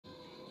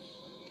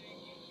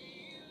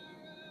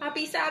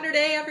Happy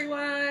Saturday,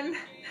 everyone.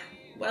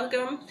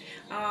 Welcome.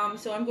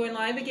 So I'm going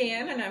live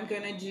again, and I'm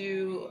going to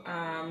do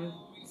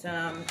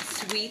some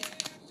sweet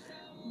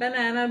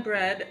banana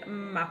bread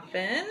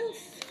muffins.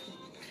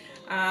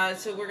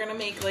 So we're going to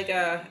make like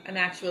an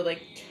actual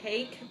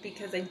cake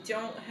because I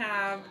don't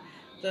have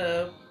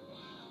the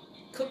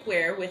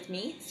cookware with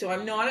me. So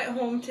I'm not at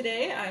home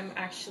today. I'm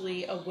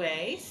actually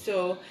away.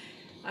 So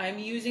I'm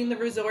using the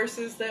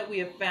resources that we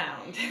have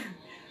found.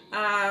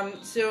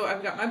 So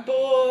I've got my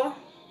bowl,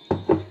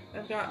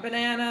 I've got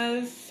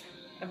bananas,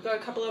 I've got a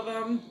couple of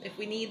them if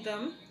we need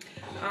them.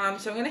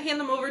 So I'm going to hand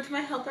them over to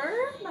my helper,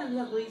 my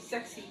lovely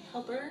sexy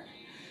helper.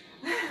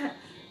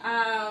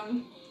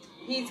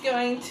 He's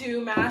going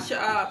to mash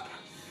up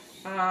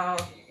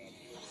about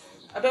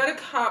a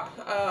cup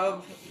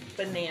of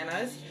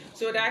bananas.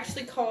 So it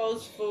actually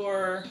calls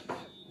for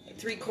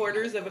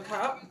 3/4 of a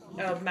cup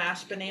of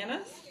mashed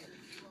bananas.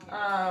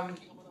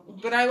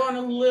 But I want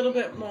a little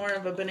bit more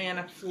of a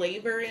banana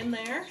flavor in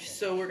there,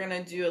 so we're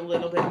gonna do a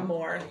little bit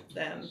more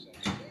than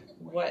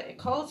what it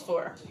calls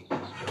for.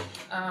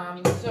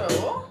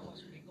 So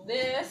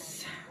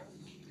this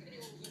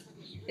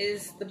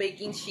is the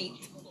baking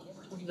sheet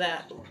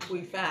that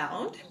we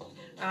found.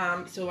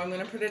 So I'm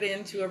gonna put it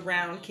into a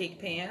round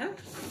cake pan,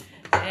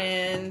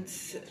 and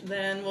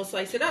then we'll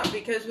slice it up,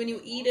 because when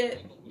you eat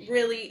it,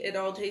 really it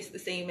all tastes the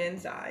same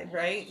inside,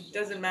 right? It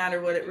doesn't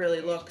matter what it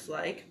really looks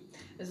like,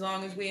 as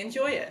long as we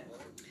enjoy it.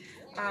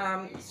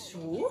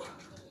 So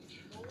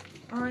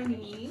I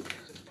need,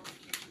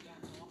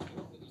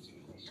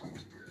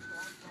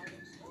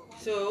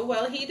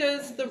 while he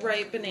does the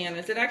ripe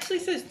bananas, it actually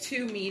says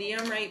 2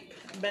 medium ripe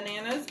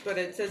bananas, but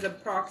it says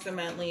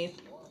approximately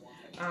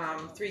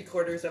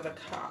 3/4 of a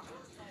cup.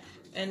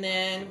 And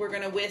then we're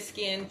gonna whisk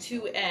in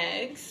 2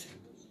 eggs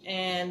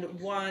and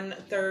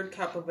 1/3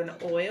 cup of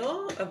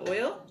oil,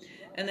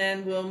 and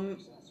then we'll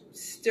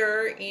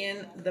stir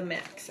in the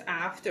mix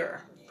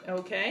after.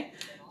 Okay,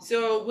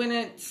 so when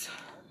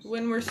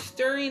we're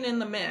stirring in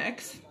the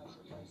mix,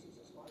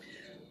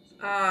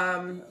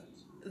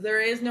 there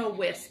is no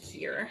whisk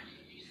here,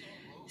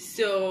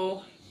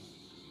 so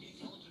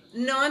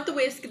not the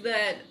whisk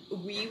that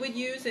we would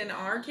use in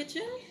our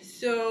kitchen.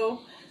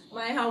 So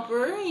my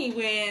helper, he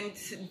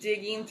went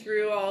digging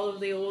through all of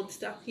the old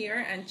stuff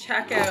here, and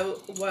check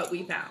out what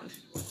we found,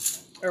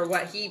 or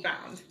what he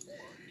found.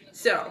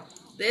 So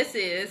this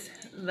is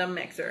the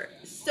mixer.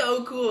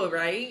 So cool,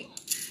 right?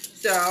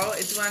 So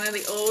it's one of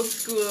the old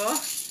school.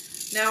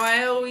 Now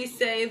I always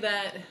say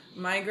that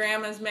my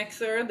grandma's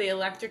mixer, the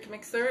electric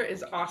mixer,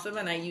 is awesome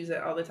and I use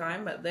it all the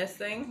time, but this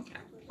thing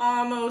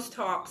almost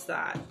tops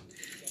that.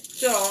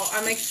 So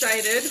I'm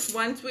excited.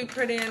 Once we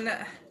put in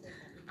the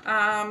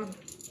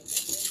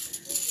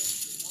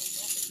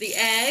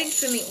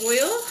eggs and the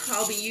oil,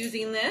 I'll be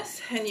using this,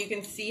 and you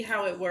can see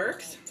how it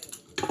works.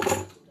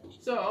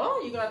 So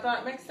you got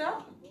that mixed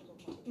up,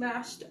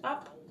 mashed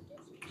up.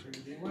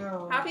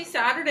 Well. Happy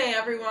Saturday,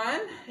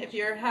 everyone. If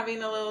you're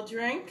having a little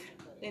drink,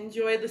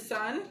 enjoy the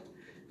sun.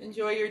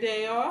 Enjoy your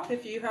day off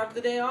if you have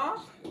the day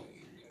off.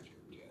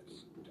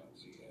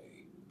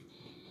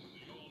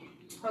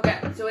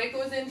 Okay, so it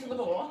goes into the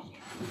bowl.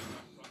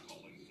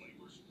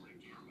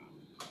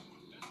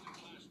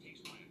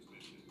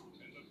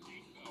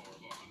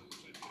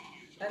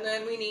 And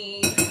then we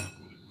need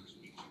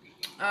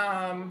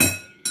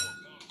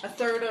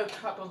 1/3 of a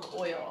cup of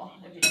oil,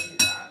 if you can do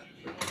that.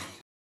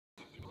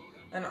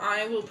 And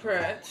I will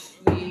put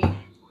the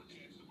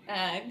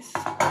eggs.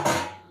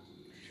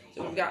 So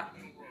we've got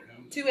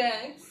 2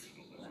 eggs.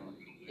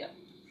 Yep.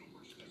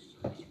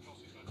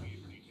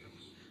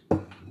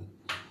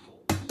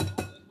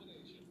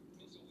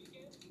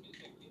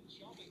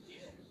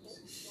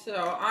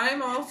 So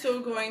I'm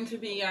also going to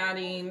be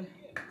adding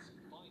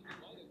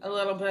a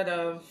little bit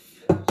of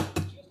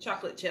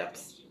chocolate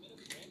chips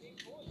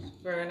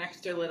for an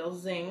extra little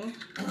zing.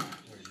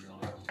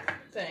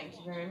 Thank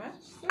you very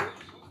much, sir.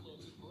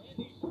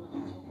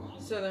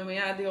 So then we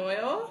add the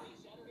oil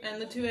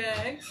and the 2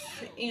 eggs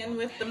in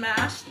with the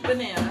mashed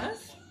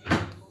bananas.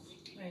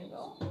 There you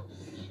go.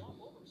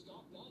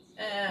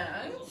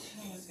 And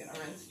I'm just gonna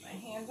rinse my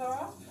hands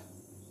off.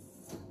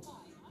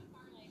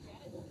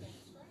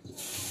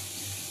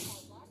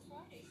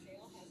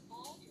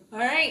 All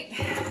right,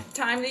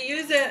 time to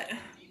use it.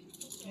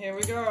 Here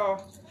we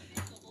go.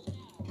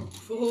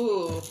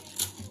 Ooh.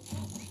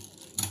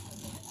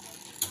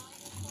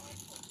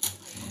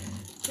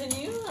 Can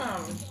you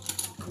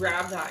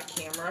grab that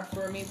camera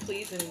for me,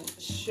 please, and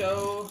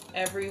show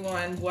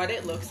everyone what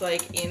it looks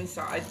like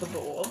inside the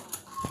bowl?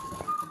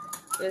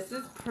 This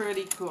is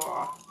pretty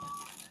cool.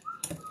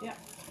 Yeah.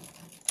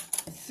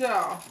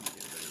 So,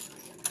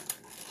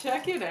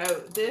 check it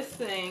out. This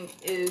thing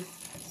is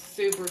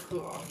super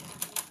cool.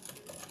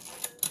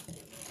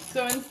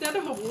 So instead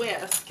of a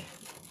whisk,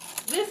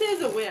 this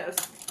is a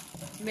whisk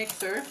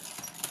mixer.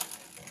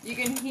 You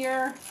can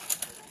hear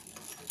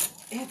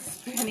it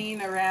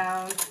spinning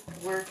around,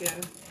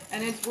 working,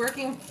 and it's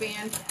working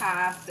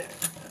fantastic.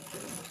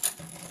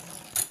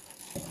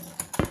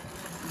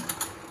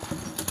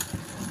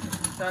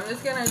 So I'm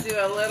just gonna do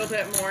a little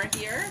bit more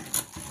here.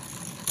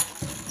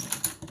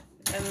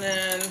 And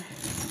then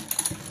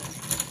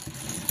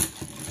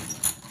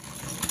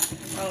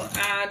I'll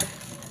add,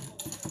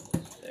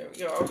 there we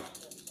go.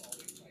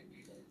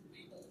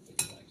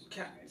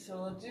 Okay,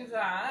 so we'll do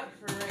that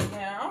for right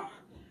now.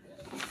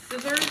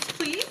 Scissors,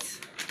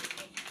 please.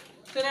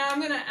 So now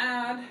I'm gonna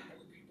add,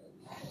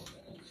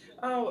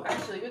 oh,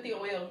 actually with the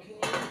oil, can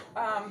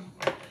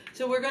you,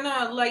 so we're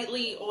gonna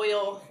lightly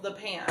oil the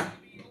pan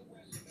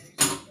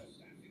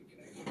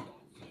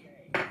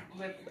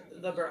with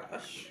the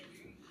brush.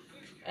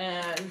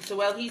 And so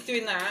while he's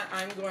doing that,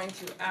 I'm going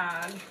to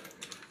add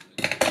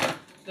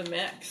the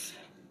mix.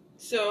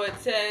 So it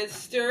says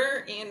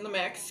stir in the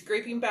mix,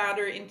 scraping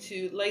batter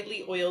into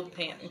lightly oiled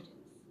pan.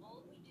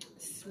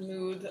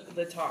 Smooth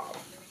the top.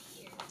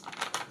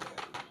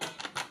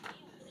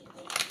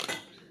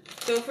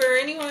 So for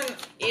anyone,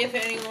 if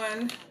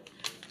anyone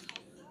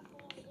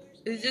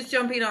is just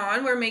jumping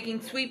on, we're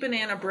making sweet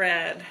banana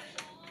bread.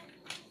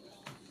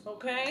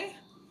 Okay?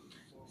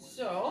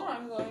 So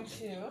I'm going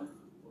to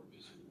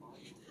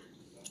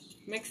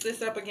mix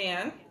this up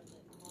again.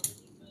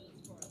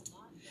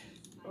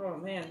 Oh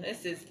man,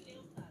 this is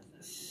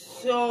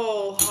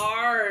so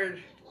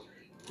hard.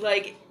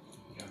 Like,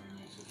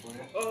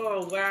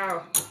 oh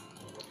wow.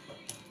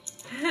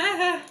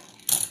 Yeah,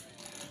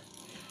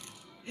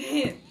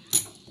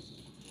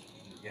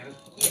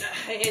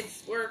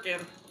 it's working.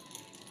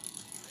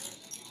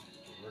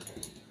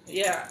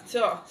 Yeah,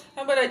 so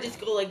how about I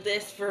just go like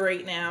this for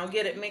right now,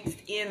 get it mixed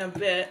in a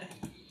bit.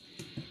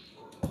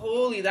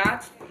 Holy,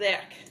 that's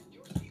thick.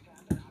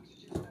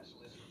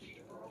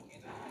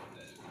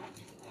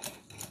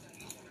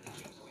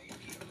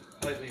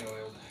 Lightly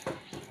oiled.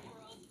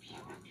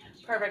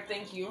 Perfect,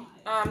 thank you.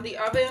 The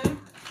oven,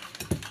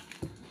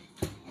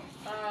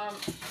 not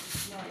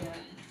yet.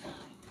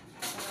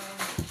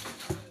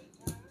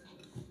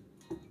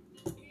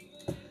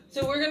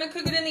 So we're gonna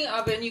cook it in the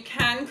oven. You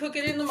can cook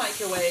it in the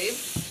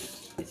microwave.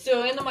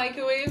 So in the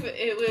microwave,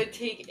 it would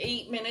take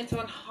 8 minutes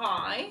on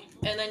high,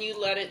 and then you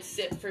let it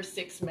sit for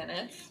 6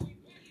 minutes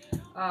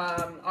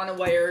on a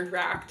wire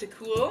rack to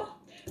cool.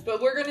 But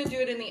we're gonna do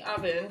it in the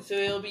oven,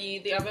 so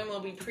the oven will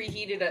be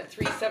preheated at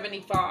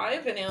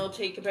 375, and it'll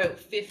take about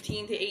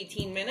 15 to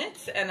 18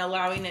 minutes, and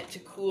allowing it to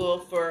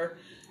cool for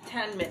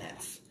 10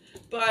 minutes.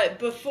 But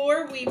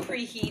before we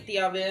preheat the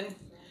oven,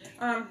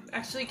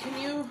 actually, can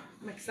you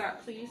mix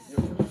that, please?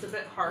 It's a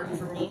bit hard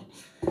for me.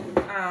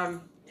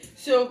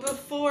 So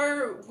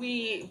before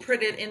we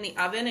put it in the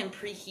oven and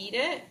preheat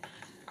it,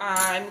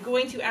 I'm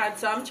going to add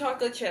some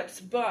chocolate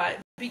chips, but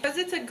because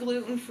it's a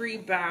gluten-free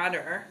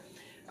batter,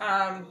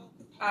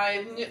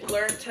 I've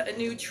learned a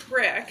new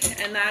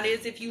trick, and that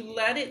is if you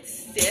let it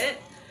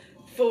sit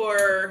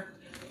for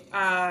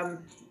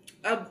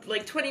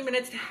like 20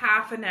 minutes to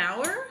half an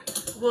hour,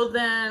 well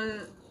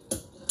then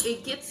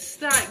it gets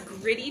that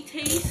gritty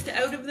taste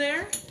out of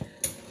there,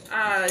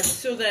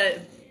 so that,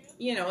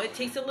 you know, it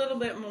tastes a little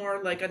bit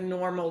more like a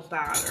normal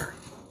batter.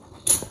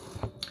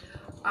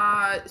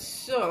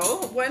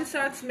 So once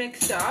that's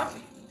mixed up,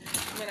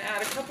 I'm gonna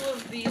add a couple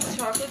of these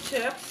chocolate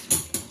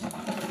chips,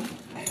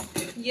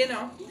 you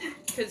know,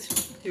 because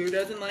who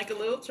doesn't like a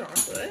little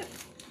chocolate?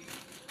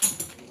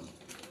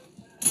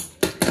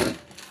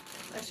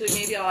 Actually,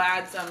 maybe I'll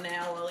add some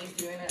now while he's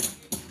doing it.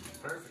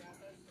 Perfect.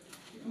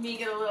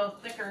 Make it a little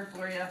thicker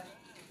for you.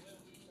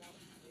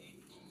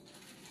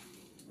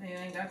 You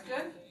think that's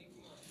good?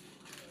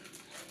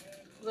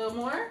 A little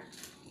more?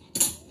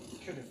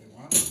 Should if you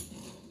want.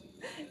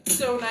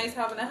 So nice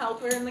having a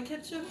helper in the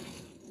kitchen.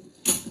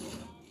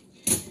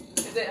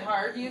 Is it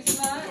hard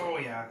using that? Oh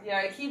yeah.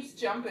 Yeah, it keeps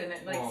jumping.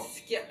 It like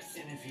skips.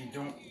 And if you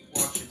don't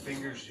watch your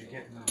fingers, you're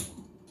getting them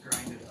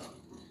grinded up.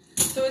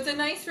 So it's a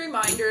nice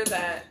reminder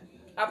that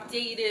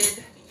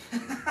updated.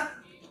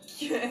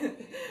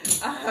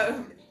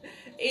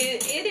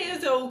 It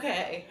is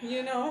okay.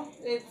 You know,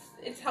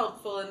 it's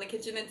helpful in the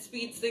kitchen. It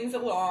speeds things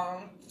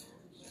along.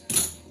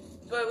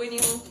 But when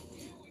you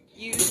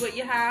use what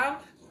you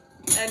have,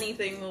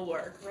 anything will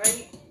work,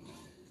 right?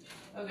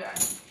 Okay.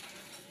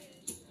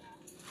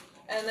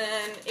 And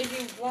then if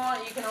you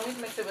want, you can always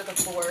mix it with a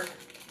fork.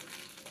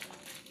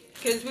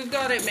 Because we've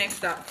got it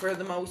mixed up for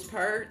the most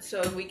part,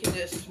 so we can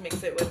just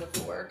mix it with a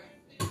fork.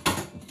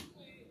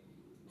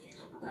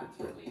 That's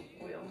really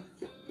oiled.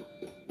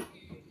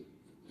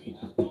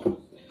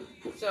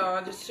 So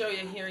I'll just show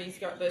you here, he's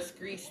got this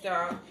greased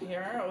up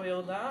here,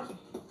 oiled up.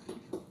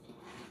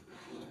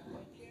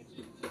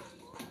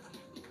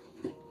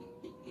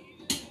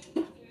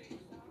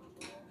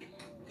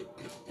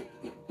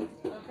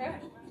 Okay.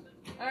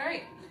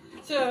 Alright.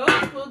 So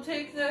we'll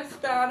take this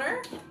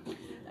batter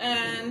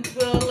and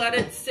we'll let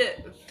it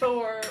sit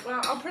for,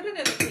 well, I'll put it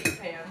in the cake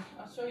pan.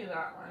 I'll show you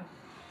that one.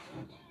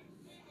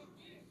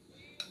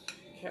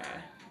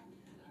 Okay.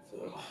 So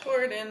we'll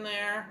pour it in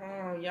there.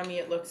 Oh, yummy.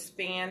 It looks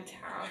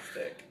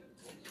fantastic.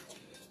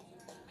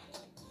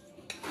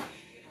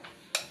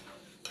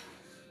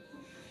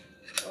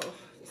 Oh,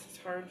 this is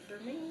hard for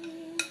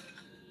me.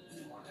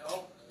 You want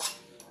help?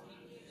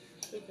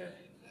 Okay.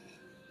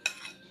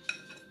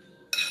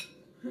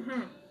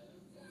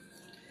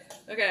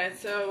 Okay,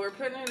 so we're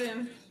putting it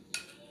in.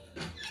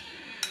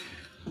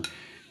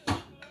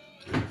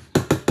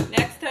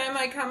 Next time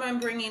I come, I'm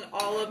bringing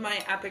all of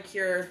my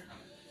Epicure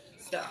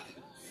stuff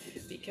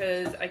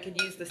because I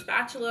could use the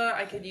spatula,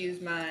 I could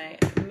use my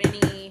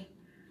mini,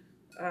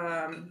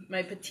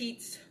 my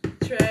petites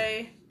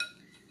tray.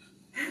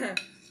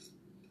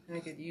 I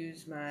could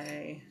use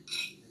my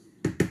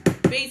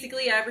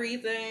basically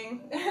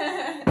everything.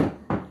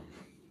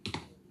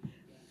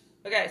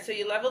 Okay, so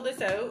you level this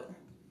out.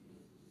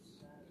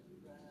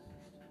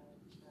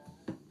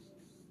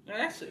 It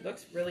actually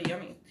looks really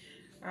yummy.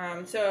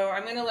 So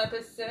I'm going to let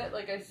this sit,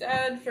 like I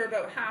said, for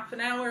about half an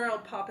hour. I'll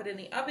pop it in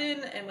the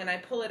oven, and when I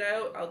pull it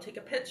out, I'll take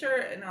a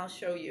picture and I'll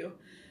show you.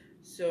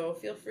 So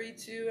feel free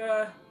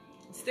to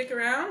stick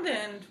around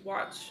and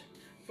watch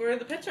for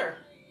the picture.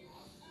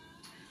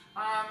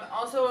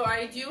 Also,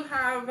 I do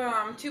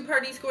have 2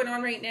 parties going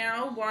on right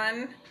now.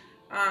 One,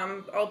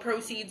 all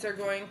proceeds are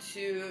going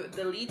to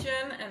the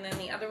Legion, and then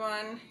the other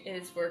one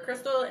is for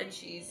Crystal, and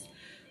she's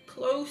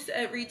close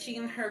at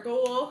reaching her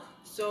goal.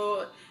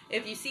 So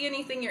if you see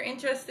anything you're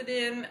interested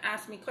in,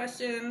 ask me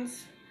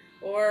questions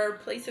or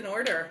place an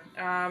order.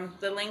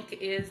 The link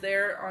is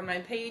there on my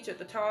page at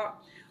the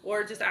top,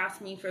 or just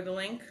ask me for the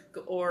link,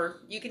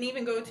 or you can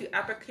even go to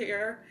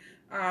Epicure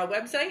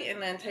website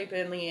and then type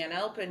in Leanne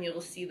Elp and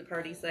you'll see the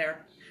parties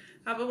there.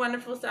 Have a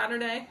wonderful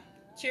Saturday.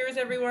 Cheers,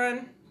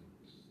 everyone.